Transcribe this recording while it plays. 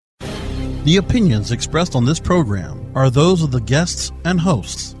The opinions expressed on this program are those of the guests and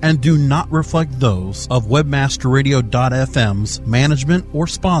hosts and do not reflect those of WebmasterRadio.fm's management or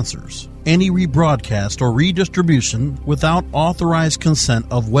sponsors. Any rebroadcast or redistribution without authorized consent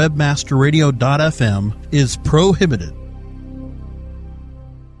of WebmasterRadio.fm is prohibited.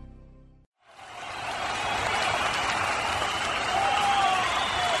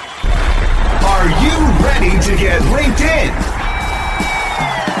 Are you ready to get LinkedIn?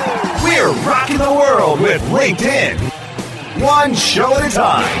 We're rocking the world with LinkedIn, one show at a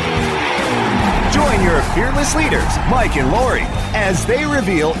time. Join your fearless leaders, Mike and Lori, as they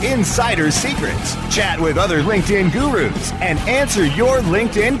reveal insider secrets, chat with other LinkedIn gurus, and answer your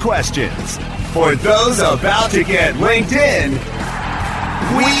LinkedIn questions. For those about to get LinkedIn,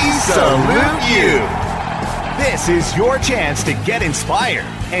 we salute you. This is your chance to get inspired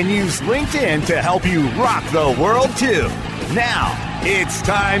and use LinkedIn to help you rock the world too. Now, it's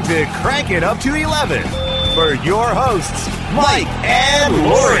time to crank it up to 11 for your hosts, Mike and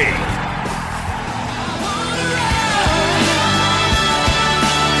Lori.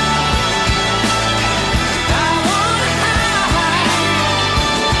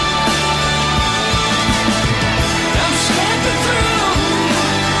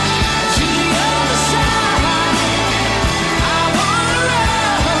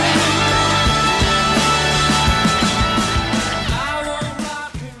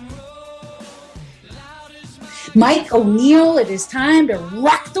 Mike O'Neill, it is time to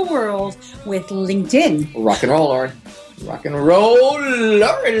rock the world with LinkedIn. Rock and roll, Lori. Rock and roll, Lori,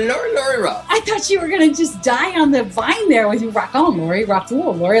 rock. I thought you were going to just die on the vine there with you. Rock on, Lori. Rock the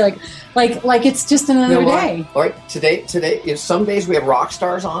world, Lori. Like it's just another day. Lori, today, some days we have rock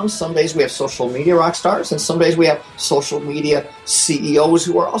stars on, some days we have social media rock stars, and some days we have social media CEOs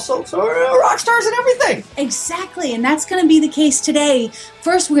who are also rock stars and everything. Exactly, and that's going to be the case today.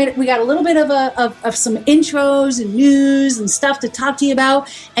 First, we got a little bit of some intros and news and stuff to talk to you about,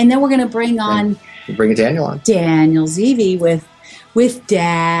 and then we're going to bring on... Bring Daniel on. Daniel Zevi with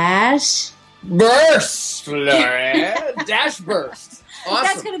Dash Burst, Lori. Dash Burst. Awesome.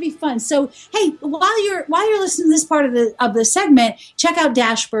 That's going to be fun. So, hey, while you're listening to this part of the segment, check out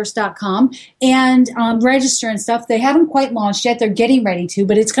dashburst.com and register and stuff. They haven't quite launched yet. They're getting ready to,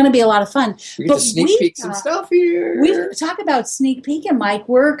 but it's going to be a lot of fun. We get to sneak peek some stuff here. We talk about sneak peeking, Mike.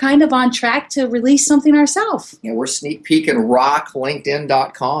 We're kind of on track to release something ourselves. Yeah, we're sneak peeking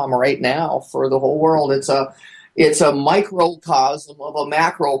rocklinkedin.com right now for the whole world. It's a microcosm of a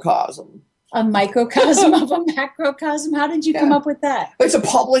macrocosm. A microcosm of a macrocosm? How did you come up with that? It's a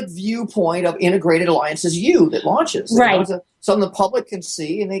public viewpoint of Integrated Alliances U that launches. Right. Something the public can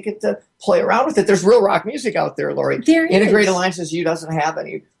see, and they get to play around with it. There's real rock music out there, Lori. There is. Integrated Alliances U doesn't have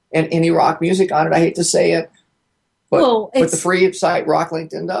any rock music on it. I hate to say it. But the free site Rock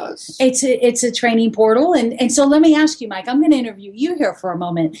LinkedIn does. It's a training portal. And so let me ask you, Mike, I'm going to interview you here for a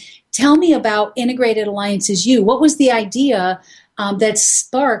moment. Tell me about Integrated Alliances U. What was the idea that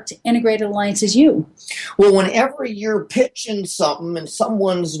sparked Integrated Alliances U? Well, whenever you're pitching something and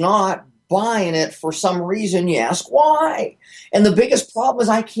someone's not buying it for some reason, you ask why. And the biggest problem is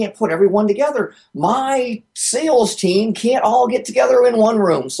I can't put everyone together. My sales team can't all get together in one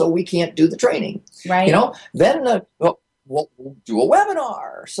room, so we can't do the training. Right. Then we'll do a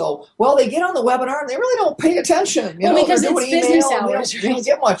webinar. So, they get on the webinar and they really don't pay attention. Because they're it's doing business email. hours. You don't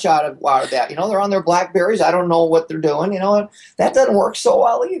get much out of that. They're on their BlackBerries. I don't know what they're doing. And that doesn't work so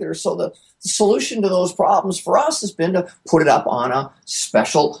well either. So the solution to those problems for us has been to put it up on a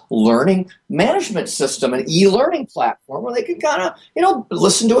special learning management system, an e-learning platform where they can kind of,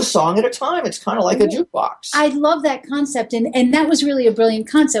 listen to a song at a time. It's kind of like a jukebox. I love that concept. And that was really a brilliant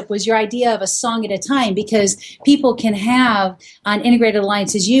concept, was your idea of a song at a time, because people can have on Integrated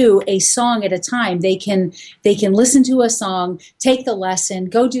Alliances U a song at a time. They can listen to a song, take the lesson,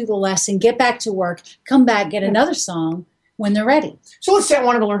 go do the lesson, get back to work, come back, get another song when they're ready. So let's say I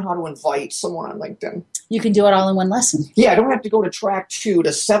wanted to learn how to invite someone on LinkedIn. You can do it all in one lesson. Yeah, I don't have to go to track 2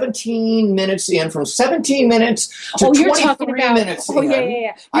 to 17 minutes in, from 17 minutes to 23 minutes in.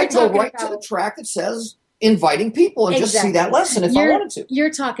 Yeah. I can go right to the track that says inviting people and just see that lesson if I wanted to.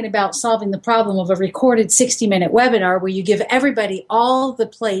 You're talking about solving the problem of a recorded 60-minute webinar where you give everybody all the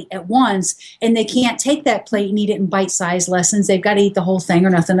plate at once, and they can't take that plate and eat it in bite-sized lessons. They've got to eat the whole thing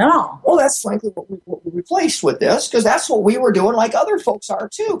or nothing at all. Well, that's frankly what we replaced with this, because that's what we were doing, like other folks are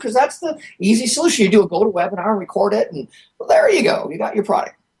too, because that's the easy solution. You do a GoToWebinar, record it, and there you go. You got your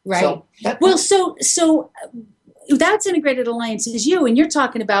product. Right. So that's Integrated Alliances U, and you're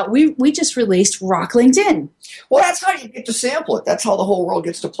talking about we just released Rock LinkedIn. Well, that's how you get to sample it. That's how the whole world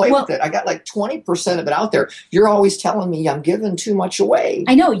gets to play with it. I got like 20% of it out there. You're always telling me I'm giving too much away.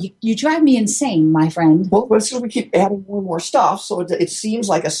 I know. You drive me insane, my friend. Well, but so we keep adding more and more stuff, so it seems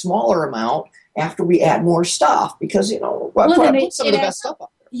like a smaller amount after we add more stuff because, I put some of the best stuff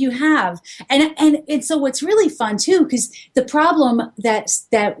up there. You have. And so what's really fun, too, because the problem that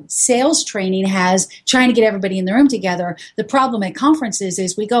sales training has, trying to get everybody in the room together, the problem at conferences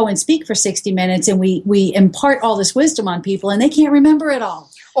is we go and speak for 60 minutes and we impart all this wisdom on people and they can't remember it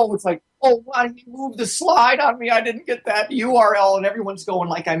all. Oh, it's like, why did you move the slide on me? I didn't get that URL. And everyone's going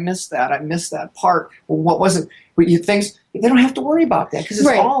like, I missed that part. Well, what was it? They don't have to worry about that because it's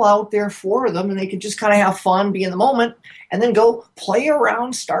all out there for them and they can just kind of have fun, be in the moment, and then go play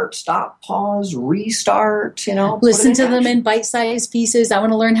around, start, stop, pause, restart, Listen to them in bite-sized pieces. I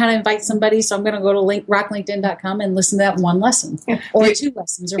want to learn how to invite somebody, so I'm going to go to rocklinkedin.com and listen to that one lesson or 2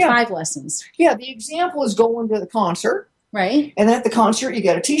 lessons or 5 lessons. Yeah, the example is going to the concert. Right. And at the concert, you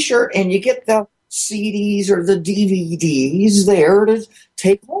get a T-shirt and you get the CDs or the DVDs there to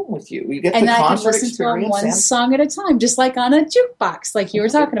take home with you. You get the concert experience. And I can listen to one song at a time, just like on a jukebox, like you were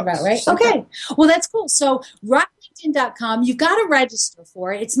talking about, right? Okay. Well, that's cool. So rocklinkedin.com, you've got to register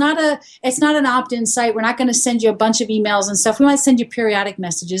for it. It's not an opt-in site. We're not going to send you a bunch of emails and stuff. We might send you periodic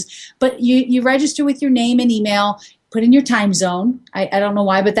messages, but you register with your name and email. Put in your time zone. I don't know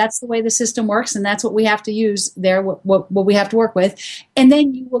why, but that's the way the system works, and that's what we have to use there, what we have to work with. And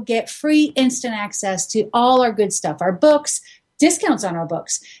then you will get free instant access to all our good stuff, our books, discounts on our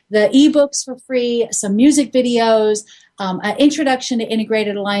books, the ebooks for free, some music videos, an introduction to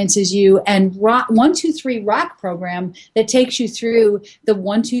Integrated Alliances U, and 123 Rock program that takes you through the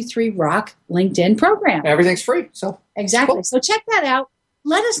 123 Rock LinkedIn program. Everything's free. So exactly. Cool. So check that out.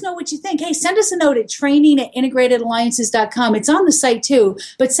 Let us know what you think. Hey, send us a note at training@integratedalliances.com. It's on the site too,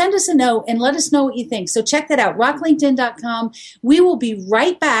 but send us a note and let us know what you think. So check that out, rocklinkedin.com. We will be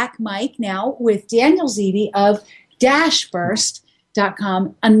right back, Mike, now with Daniel Zidi of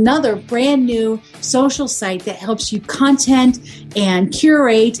Dashburst.com, another brand new social site that helps you content and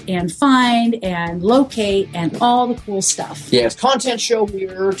curate and find and locate and all the cool stuff. Yes, content show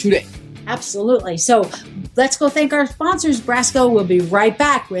here today. Absolutely. So let's go thank our sponsors, Brasco. We'll be right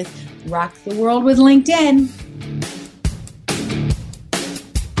back with Rock the World with LinkedIn.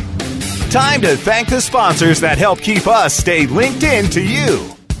 Time to thank the sponsors that help keep us stay linked in to you.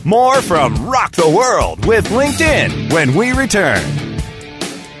 More from Rock the World with LinkedIn when we return.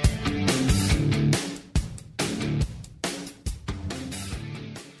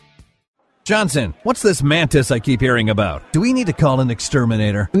 Johnson, what's this Mantis I keep hearing about? Do we need to call an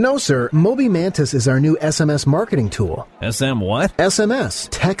exterminator? No, sir. Moby Mantis is our new SMS marketing tool. SM what? SMS,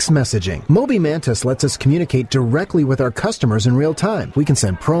 text messaging. Moby Mantis lets us communicate directly with our customers in real time. We can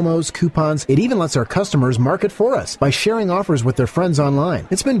send promos, coupons. It even lets our customers market for us by sharing offers with their friends online.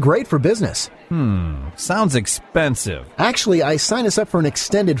 It's been great for business. Sounds expensive. Actually, I signed us up for an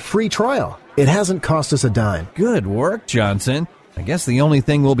extended free trial. It hasn't cost us a dime. Good work, Johnson. I guess the only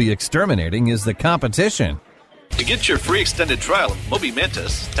thing we'll be exterminating is the competition. To get your free extended trial of Moby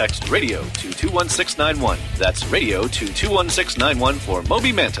Mantis, text radio to 21691. That's radio to 21691 for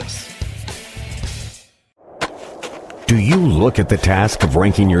Moby Mantis. Do you look at the task of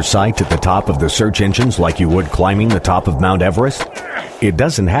ranking your site at the top of the search engines like you would climbing the top of Mount Everest? It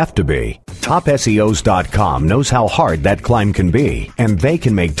doesn't have to be. TopSEOs.com knows how hard that climb can be, and they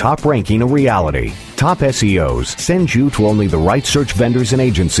can make top ranking a reality. Top SEOs sends you to only the right search vendors and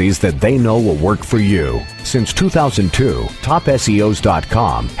agencies that they know will work for you. Since 2002,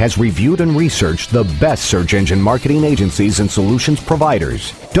 TopSEOs.com has reviewed and researched the best search engine marketing agencies and solutions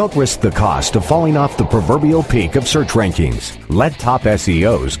providers. Don't risk the cost of falling off the proverbial peak of search rankings. Let Top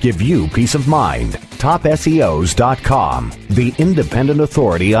SEOs give you peace of mind. TopSEOs.com, the independent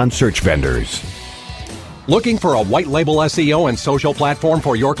authority on search vendors. Looking for a white label SEO and social platform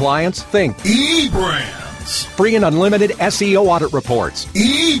for your clients? Think eBrands. Free and unlimited SEO audit reports.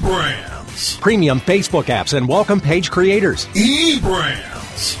 eBrands. Premium Facebook apps and welcome page creators.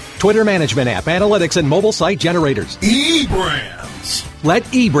 eBrands. Twitter management app, analytics, and mobile site generators. eBrands. Let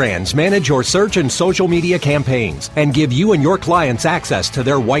eBrands manage your search and social media campaigns and give you and your clients access to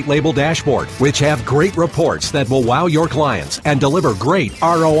their white label dashboard, which have great reports that will wow your clients and deliver great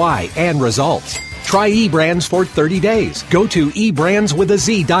ROI and results. Try eBrands for 30 days. Go to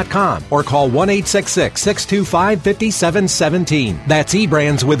eBrandsWithAZ.com or call 1-866-625-5717. That's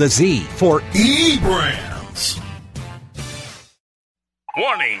eBrands with a Z for eBrands.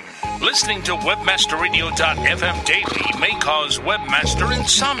 Warning! Listening to WebmasterRadio.fm daily may cause webmaster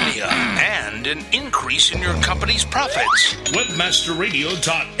insomnia and an increase in your company's profits.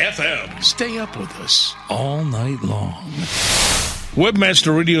 WebmasterRadio.fm. Stay up with us all night long.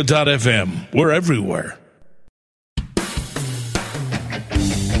 WebmasterRadio.fm. We're everywhere.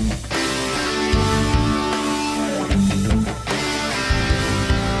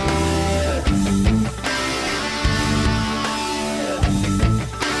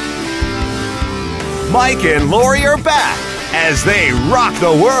 Mike and Lori are back as they rock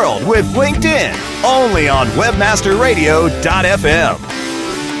the world with LinkedIn, only on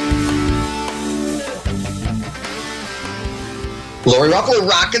WebmasterRadio.fm. Lori Ruffalo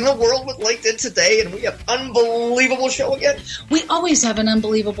rocking the world with LinkedIn today, and we have an unbelievable show again. We always have an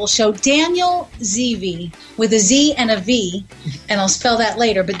unbelievable show. Daniel Zevi, with a Z and a V, and I'll spell that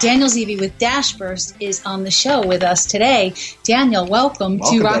later, but Daniel Zevi with Dashburst is on the show with us today. Daniel, welcome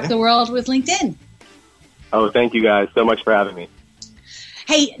to Rock Daniel. The World with LinkedIn. Oh, thank you guys so much for having me.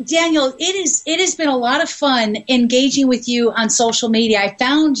 Hey, Daniel, it has been a lot of fun engaging with you on social media. I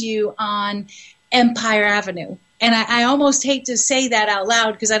found you on Empire Avenue. And I almost hate to say that out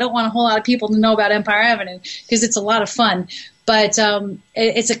loud because I don't want a whole lot of people to know about Empire Avenue because it's a lot of fun. But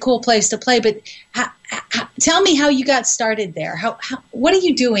it's a cool place to play. But tell me how you got started there. What are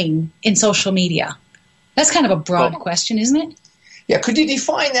you doing in social media? That's kind of a broad question, isn't it? Yeah, could you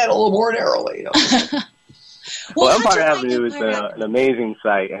define that a little more narrowly? Well, Empire Avenue is an amazing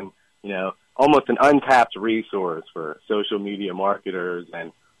site and, almost an untapped resource for social media marketers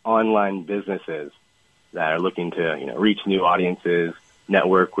and online businesses that are looking to, reach new audiences,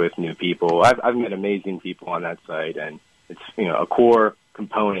 network with new people. I've met amazing people on that site, and it's, a core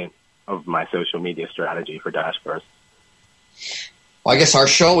component of my social media strategy for Dashburst. Well, I guess our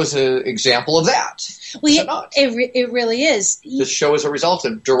show is an example of that. Well, it really is. This show is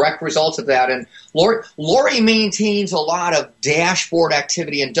a direct result of that. And Lori maintains a lot of dashboard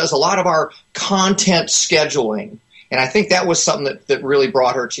activity and does a lot of our content scheduling. And I think that was something that really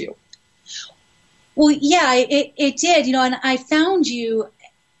brought her to you. Well, yeah, it did. And I found you.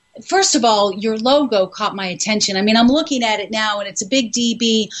 First of all, your logo caught my attention. I mean, I'm looking at it now, and it's a big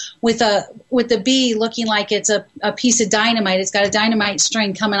DB with the B looking like it's a piece of dynamite. It's got a dynamite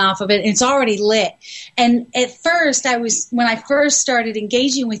string coming off of it, and it's already lit. And at first, when I first started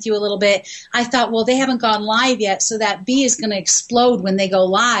engaging with you a little bit, I thought, well, they haven't gone live yet, so that B is going to explode when they go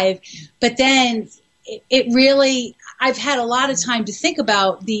live. But then it really, I've had a lot of time to think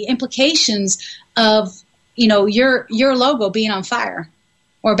about the implications of, your logo being on fire.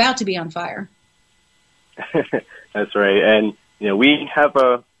 Or about to be on fire. That's right. And, we have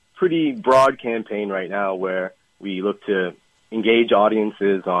a pretty broad campaign right now where we look to engage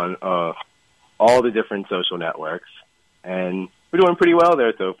audiences on all the different social networks. And we're doing pretty well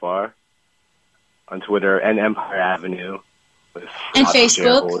there so far on Twitter and Empire Avenue. With and Facebook.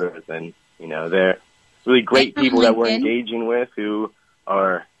 Shareholders. And, they're really great people that we're engaging with who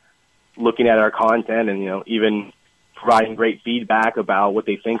are looking at our content and, even providing great feedback about what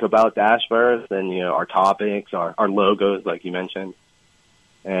they think about Dashburst and, our topics, our logos, like you mentioned.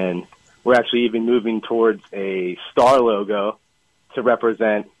 And we're actually even moving towards a star logo to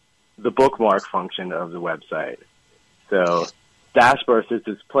represent the bookmark function of the website. So Dashburst is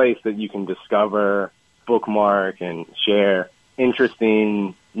this place that you can discover, bookmark, and share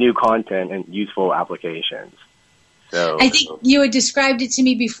interesting new content and useful applications. So I think you had described it to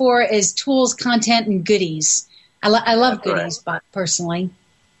me before as tools, content, and goodies. I love goodies, but personally.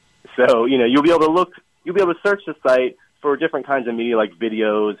 So, you'll be able to search the site for different kinds of media like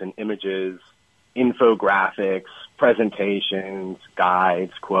videos and images, infographics, presentations,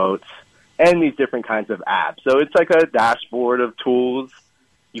 guides, quotes, and these different kinds of apps. So it's like a dashboard of tools.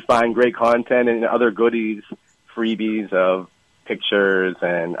 You find great content and other goodies, freebies of pictures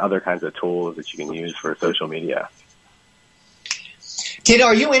and other kinds of tools that you can use for social media. Tina,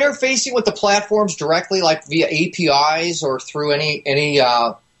 are you interfacing with the platforms directly, like via APIs or through in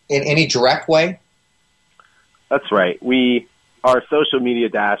any direct way? That's right. Our social media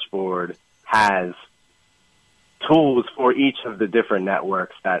dashboard has tools for each of the different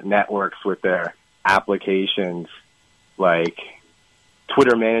networks that networks with their applications, like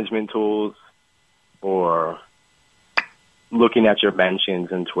Twitter management tools or looking at your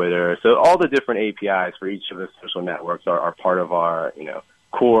mentions in Twitter. So all the different APIs for each of the social networks are part of our,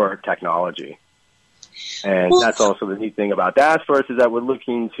 core technology. And that's also the neat thing about Dashburst is that we're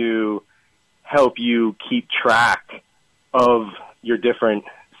looking to help you keep track of your different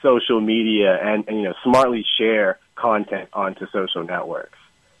social media and smartly share content onto social networks.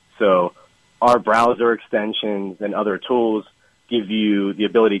 So our browser extensions and other tools give you the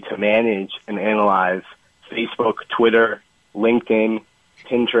ability to manage and analyze Facebook, Twitter, LinkedIn,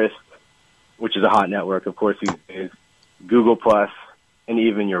 Pinterest, which is a hot network, of course, these days, Google+, and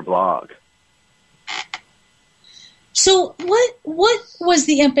even your blog. So what was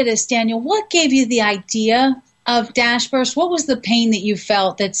the impetus, Daniel? What gave you the idea of Dashburst? What was the pain that you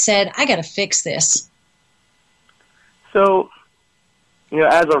felt that said, I got to fix this? So,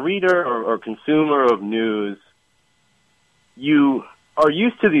 as a reader or consumer of news, you are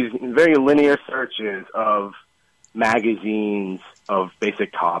used to these very linear searches of magazines of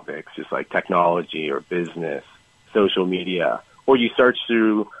basic topics, just like technology or business, social media, or you search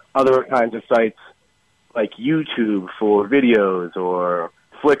through other kinds of sites like YouTube for videos or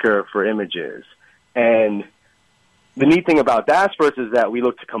Flickr for images. And the neat thing about Dashburst is that we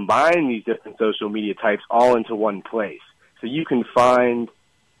look to combine these different social media types all into one place. So you can find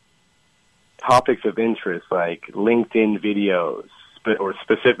topics of interest like LinkedIn videos or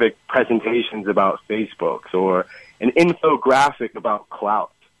specific presentations about Facebook or an infographic about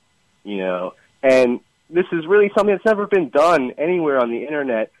Clout, And this is really something that's never been done anywhere on the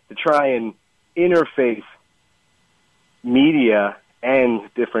Internet to try and interface media and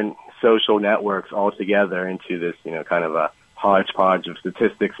different social networks all together into this, kind of a hodgepodge of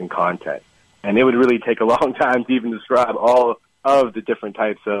statistics and content. And it would really take a long time to even describe all of the different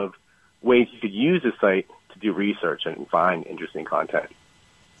types of ways you could use a site to do research and find interesting content.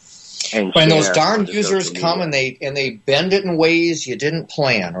 And those darn users come and they bend it in ways you didn't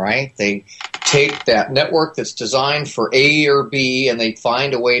plan, right? They take that network that's designed for A or B and they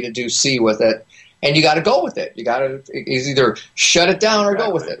find a way to do C with it, and you got to go with it. You got to either shut it down or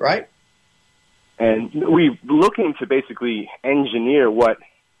go with it, right? And we're looking to basically engineer what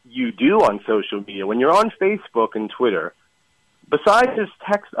you do on social media. When you're on Facebook and Twitter, besides just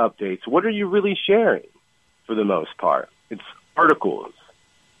text updates, what are you really sharing for the most part? It's articles,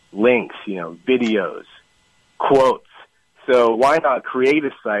 links, videos, quotes. So why not create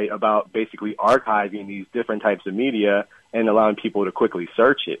a site about basically archiving these different types of media and allowing people to quickly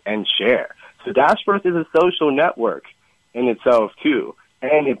search it and share? So Dashburst is a social network in itself too,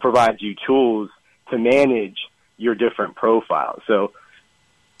 and it provides you tools to manage your different profiles. So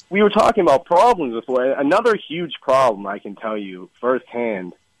we were talking about problems before. Another huge problem I can tell you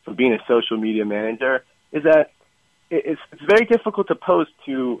firsthand from being a social media manager is that it's very difficult to post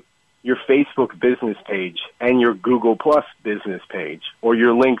to your Facebook business page and your Google Plus business page or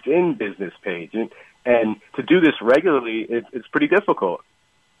your LinkedIn business page. And to do this regularly, it's pretty difficult,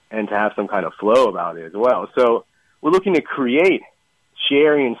 and to have some kind of flow about it as well. So we're looking to create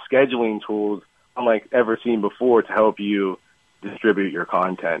sharing and scheduling tools unlike ever seen before to help you distribute your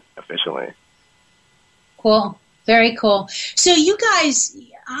content efficiently. Cool. Very cool. So you guys,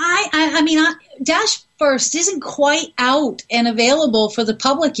 Dashburst isn't quite out and available for the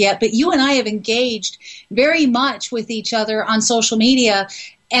public yet, but you and I have engaged very much with each other on social media.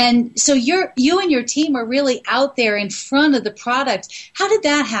 And so you and your team are really out there in front of the product. How did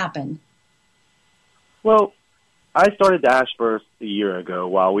that happen? Well, I started Dashburst a year ago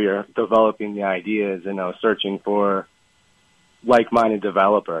while we were developing the ideas and I was searching for like-minded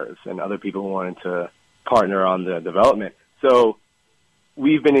developers and other people who wanted to partner on the development. So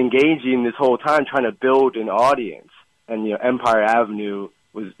we've been engaging this whole time trying to build an audience. And, Empire Avenue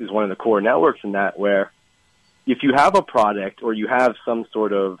is one of the core networks in that, where if you have a product or you have some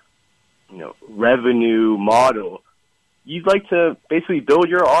sort of, revenue model, you'd like to basically build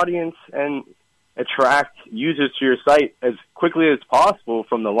your audience and attract users to your site as quickly as possible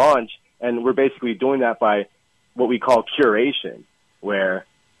from the launch. And we're basically doing that by what we call curation, where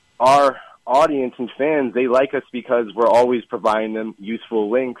our audience and fans, they like us because we're always providing them useful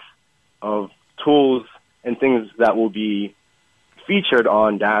links of tools and things that will be featured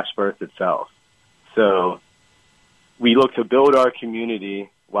on Dashburst itself. So we look to build our community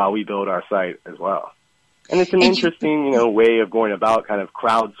while we build our site as well. And it's an interesting, way of going about kind of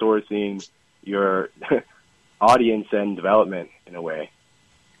crowdsourcing your audience and development in a way.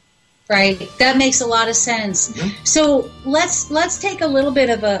 Right. That makes a lot of sense. Mm-hmm. So let's take a little bit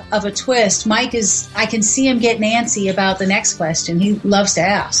of a twist. Mike I can see him get antsy about the next question. He loves to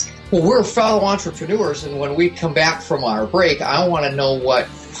ask. Well, we're fellow entrepreneurs, and when we come back from our break, I want to know what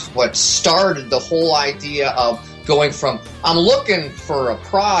started the whole idea of going from I'm looking for a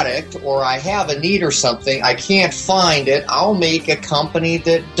product or I have a need or something, I can't find it, I'll make a company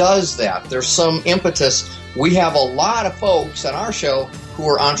that does that. There's some impetus. We have a lot of folks on our show who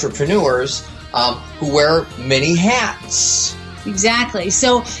are entrepreneurs who wear many hats. Exactly.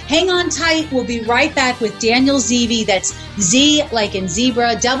 So hang on tight. We'll be right back with Daniel Zevi. That's Z like in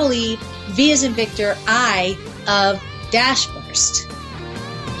zebra, double E, V as in Victor, I of Dashburst. first.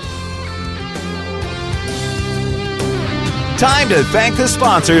 Time to thank the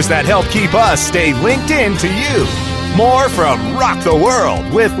sponsors that help keep us stay linked in to you. More from Rock the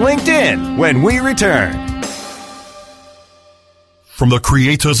World with LinkedIn when we return. From the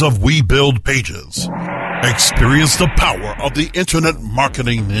creators of We Build Pages, experience the power of the Internet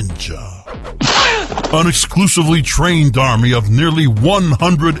Marketing Ninja. An exclusively trained army of nearly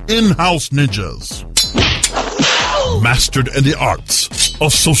 100 in-house ninjas. Mastered in the arts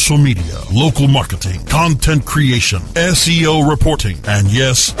of social media, local marketing, content creation, SEO reporting, and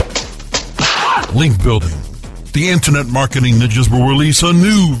yes, link building. The Internet Marketing Ninjas will release a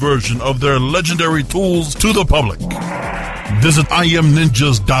new version of their legendary tools to the public. Visit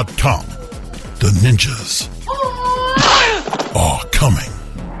IamNinjas.com. The ninjas are coming.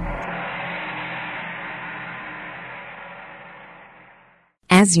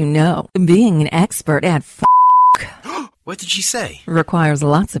 As you know, being an expert at What did she say? requires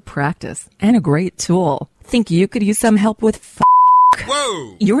lots of practice and a great tool. Think you could use some help with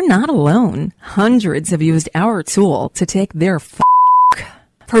Whoa! You're not alone. Hundreds have used our tool to take their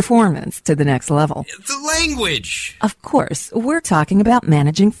performance to the next level. The language! Of course, we're talking about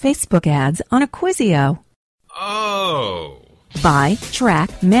managing Facebook ads on Acquisio. Oh. Buy,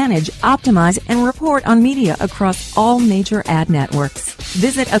 track, manage, optimize, and report on media across all major ad networks.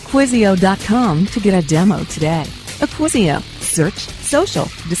 Visit Acquisio.com to get a demo today. Acquisio. Search, social,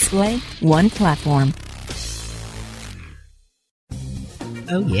 display, one platform.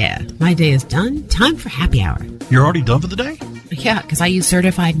 Oh yeah, my day is done. Time for happy hour. You're already done for the day? Yeah, because I use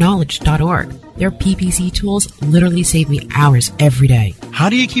CertifiedKnowledge.org. Their PPC tools literally save me hours every day. How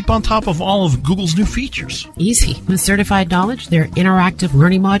do you keep on top of all of Google's new features? Easy. With Certified Knowledge, their interactive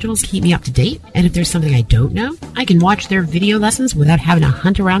learning modules keep me up to date. And if there's something I don't know, I can watch their video lessons without having to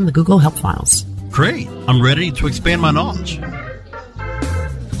hunt around the Google Help files. Great. I'm ready to expand my knowledge.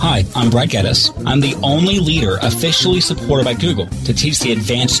 Hi, I'm Brett Geddes. I'm the only leader officially supported by Google to teach the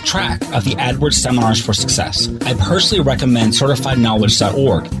advanced track of the AdWords Seminars for Success. I personally recommend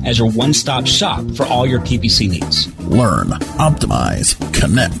CertifiedKnowledge.org as your one-stop shop for all your PPC needs. Learn, optimize,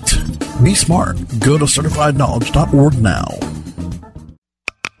 connect. Be smart. Go to CertifiedKnowledge.org now.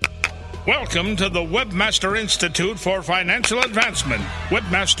 Welcome to the Webmaster Institute for Financial Advancement,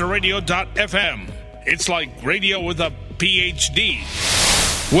 webmasterradio.fm. It's like radio with a PhD.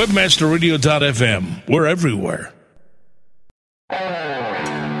 Webmasterradio.fm. We're everywhere.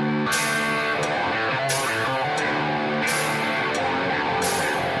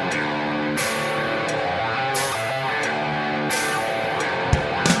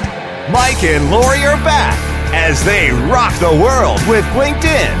 Mike and Lori are back as they rock the world with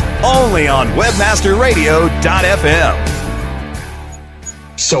LinkedIn, only on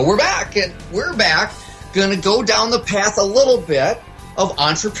webmasterradio.fm. So we're back, and we're back. Going to go down the path a little bit of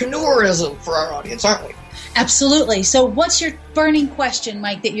entrepreneurism for our audience, aren't we? Absolutely. So what's your burning question,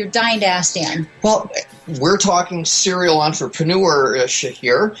 Mike, that you're dying to ask Dan? Well, we're talking serial entrepreneurish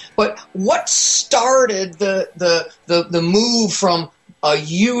here, but what started the move from a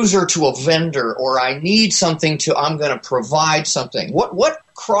user to a vendor, or I need something to, I'm going to provide something? What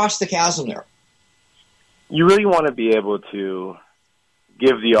crossed the chasm there? You really want to be able to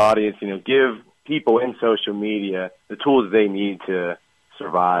give the audience, give people in social media the tools they need to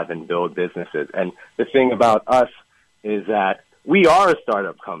survive and build businesses. And the thing about us is that we are a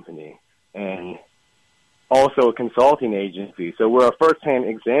startup company and also a consulting agency. So we're a first-hand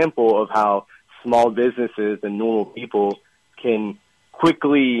example of how small businesses and normal people can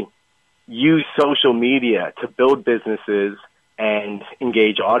quickly use social media to build businesses and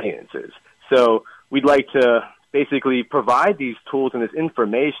engage audiences. So we'd like to basically provide these tools and this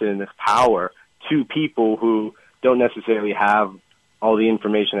information and this power to people who don't necessarily have all the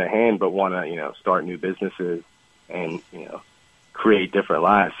information at hand but want to, start new businesses and, create different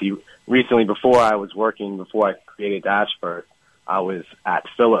lives. Recently, before I created Dashbird, I was at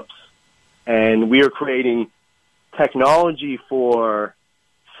Philips, and we are creating technology for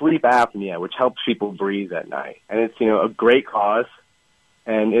sleep apnea, which helps people breathe at night. And it's, a great cause,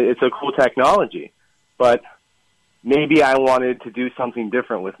 and it's a cool technology. But maybe I wanted to do something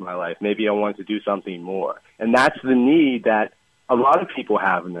different with my life. Maybe I wanted to do something more. And that's the need that a lot of people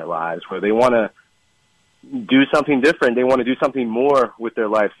have in their lives, where they want to do something different. They want to do something more with their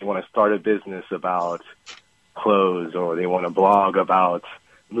life. They want to start a business about clothes, or they want to blog about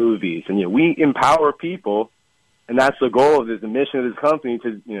movies. And, we empower people, and that's the goal of this, the mission of this company,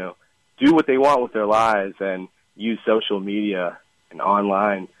 to, do what they want with their lives and use social media and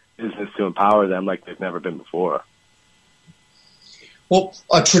online business to empower them like they've never been before. Well,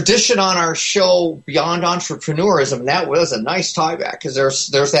 a tradition on our show, Beyond Entrepreneurism, that was a nice tie back because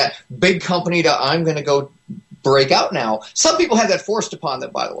there's that big company to I'm going to go break out now. Some people have that forced upon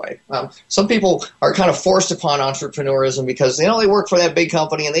them, by the way. Some people are kind of forced upon entrepreneurism because they work for that big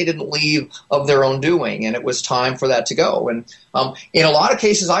company and they didn't leave of their own doing, and it was time for that to go. And in a lot of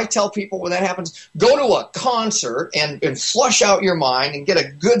cases, I tell people when that happens, go to a concert and flush out your mind and get a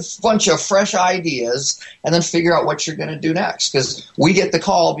good bunch of fresh ideas and then figure out what you're going to do next. Because we get the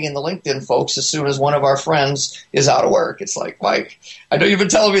call, being the LinkedIn folks, as soon as one of our friends is out of work. It's like, Mike, I know you've been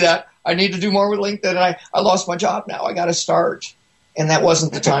telling me that. I need to do more with LinkedIn, and I lost my job now. I got to start. And that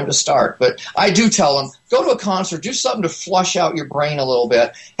wasn't the time to start. But I do tell them, go to a concert, do something to flush out your brain a little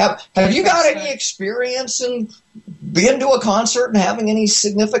bit. Have you got any experience in being to a concert and having any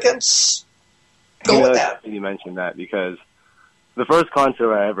significance? Go with that. You mentioned that because the first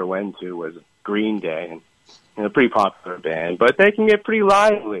concert I ever went to was Green Day, and a pretty popular band, but they can get pretty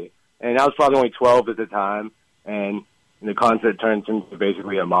lively. And I was probably only 12 at the time, and the concert turns into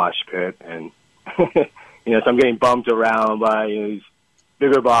basically a mosh pit, and so I'm getting bumped around by these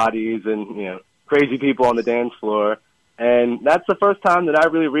bigger bodies and crazy people on the dance floor, and that's the first time that I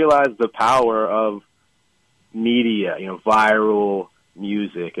really realized the power of media, viral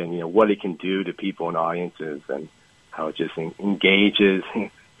music, and what it can do to people and audiences, and how it just engages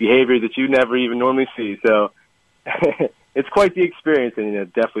behavior that you never even normally see. So it's quite the experience,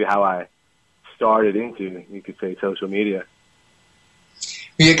 and definitely how I started into, you could say, social media.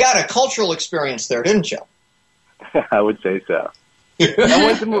 You got a cultural experience there, didn't you? I would say so. I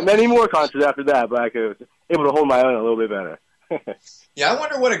went to many more concerts after that, but I was able to hold my own a little bit better. Yeah, I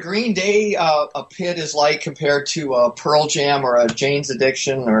wonder what a Green Day a pit is like compared to a Pearl Jam or a Jane's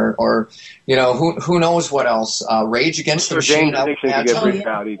Addiction or who knows what else. Rage Against the Machine. Jane's Addiction could get pretty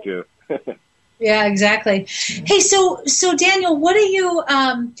rowdy too. Yeah, exactly. Hey, so Daniel, what do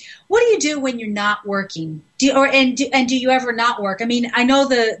you do when you're not working? Do you ever not work? I mean, I know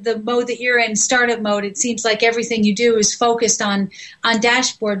the mode that you're in, startup mode. It seems like everything you do is focused on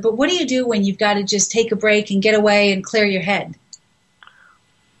dashboard. But what do you do when you've got to just take a break and get away and clear your head?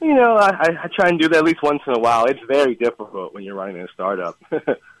 I try and do that at least once in a while. It's very difficult when you're running a startup.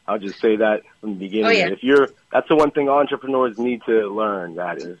 I'll just say that from the beginning. Oh, yeah. That's the one thing entrepreneurs need to learn.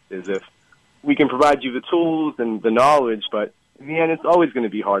 That is if we can provide you the tools and the knowledge, but in the end, it's always going to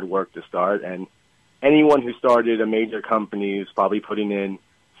be hard work to start. And anyone who started a major company is probably putting in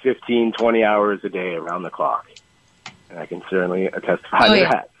 15, 20 hours a day around the clock. And I can certainly attest to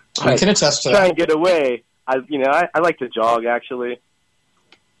that. I can attest to that. Try and get away. I like to jog, actually.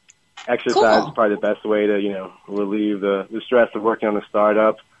 Exercise is probably the best way to, relieve the stress of working on a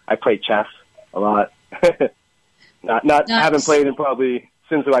startup. I play chess a lot. Not haven't played in probably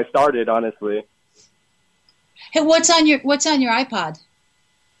since I started, honestly. Hey, what's on your iPod?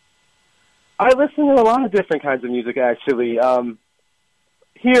 I listen to a lot of different kinds of music, actually.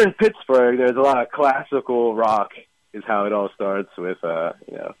 Here in Pittsburgh, there's a lot of classical rock is how it all starts with,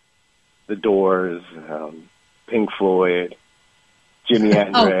 The Doors, Pink Floyd, Jimi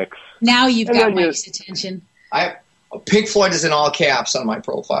Hendrix. Now you've got Mike's attention. Pink Floyd is in all caps on my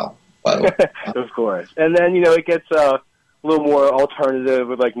profile, by the way. Of course. And then, it gets a little more alternative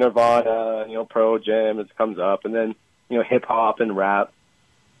with like Nirvana, Pearl Jam as it comes up. And then, hip hop and rap,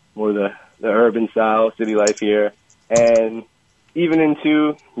 more the urban style, city life here. And even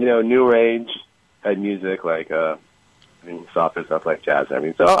into, new age type music like, softer stuff like jazz and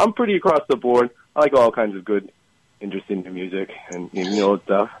everything. So I'm pretty across the board. I like all kinds of good, interesting new music and old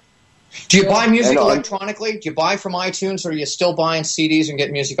stuff. Do you buy music electronically? Do you buy from iTunes, or are you still buying CDs and get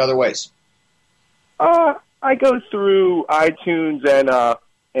music other ways? I go through iTunes and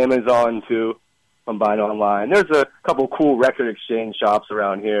Amazon too. I'm buying online. There's a couple cool record exchange shops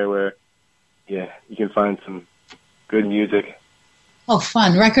around here where, you can find some good music. Oh,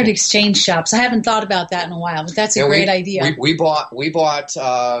 fun. Record exchange shops. I haven't thought about that in a while, but that's a great idea. We bought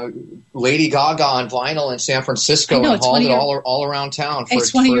Lady Gaga on vinyl in San Francisco and hauled it all around town for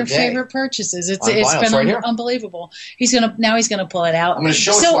It's one of your favorite purchases. It's been right unbelievable. He's going to pull it out. I'm going to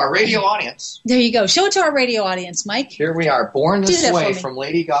show it to our radio audience. There you go. Show it to our radio audience, Mike. Here we are. Born This Way from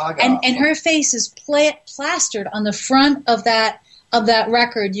Lady Gaga. And her face is plastered on the front of that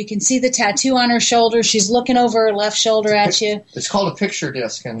record. You can see the tattoo on her shoulder. She's looking over her left shoulder at you. It's called a picture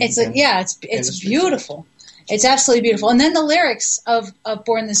disc. It's beautiful. It's absolutely beautiful. And then the lyrics of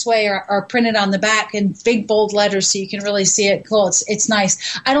Born This Way are printed on the back in big, bold letters so you can really see it. Cool. It's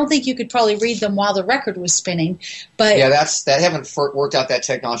nice. I don't think you could probably read them while the record was spinning. But yeah, that haven't worked out that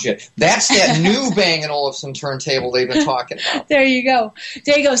technology yet. That's that new Bang & Olufsen turntable they've been talking about. There you go.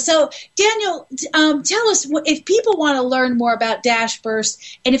 So, Daniel, tell us, if people want to learn more about Dash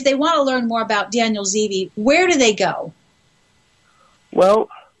Burst and if they want to learn more about Daniel Zevi, where do they go? Well,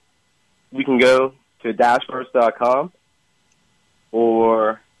 we can go to dashburst.com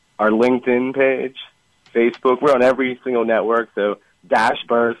or our LinkedIn page, Facebook. We're on every single network, so Dash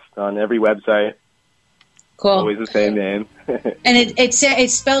Burst on every website. Cool. Always the same name. And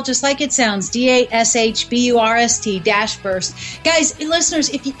it's spelled just like it sounds, DASHBURST, Dash Burst. Guys, listeners,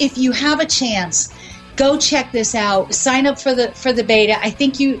 if you have a chance, go check this out. Sign up for the beta.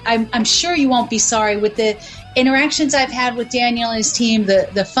 I'm sure you won't be sorry. With the interactions I've had with Daniel and his team,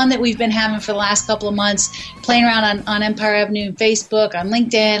 the fun that we've been having for the last couple of months, playing around on Empire Avenue, Facebook, on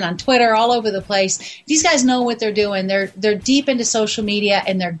LinkedIn, on Twitter, all over the place. These guys know what they're doing. They're deep into social media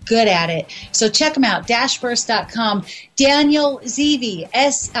and they're good at it. So check them out, dashburst.com. Daniel Zevi,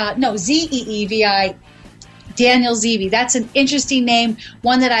 Zeevi. Daniel Zevi. That's an interesting name,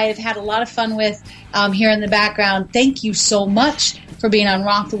 one that I have had a lot of fun with here in the background. Thank you so much for being on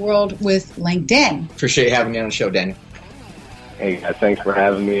Rock the World with LinkedIn. Appreciate having me on the show, Daniel. Hey, guys, thanks for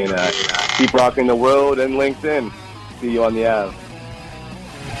having me, and keep rocking the world and LinkedIn. See you on the app.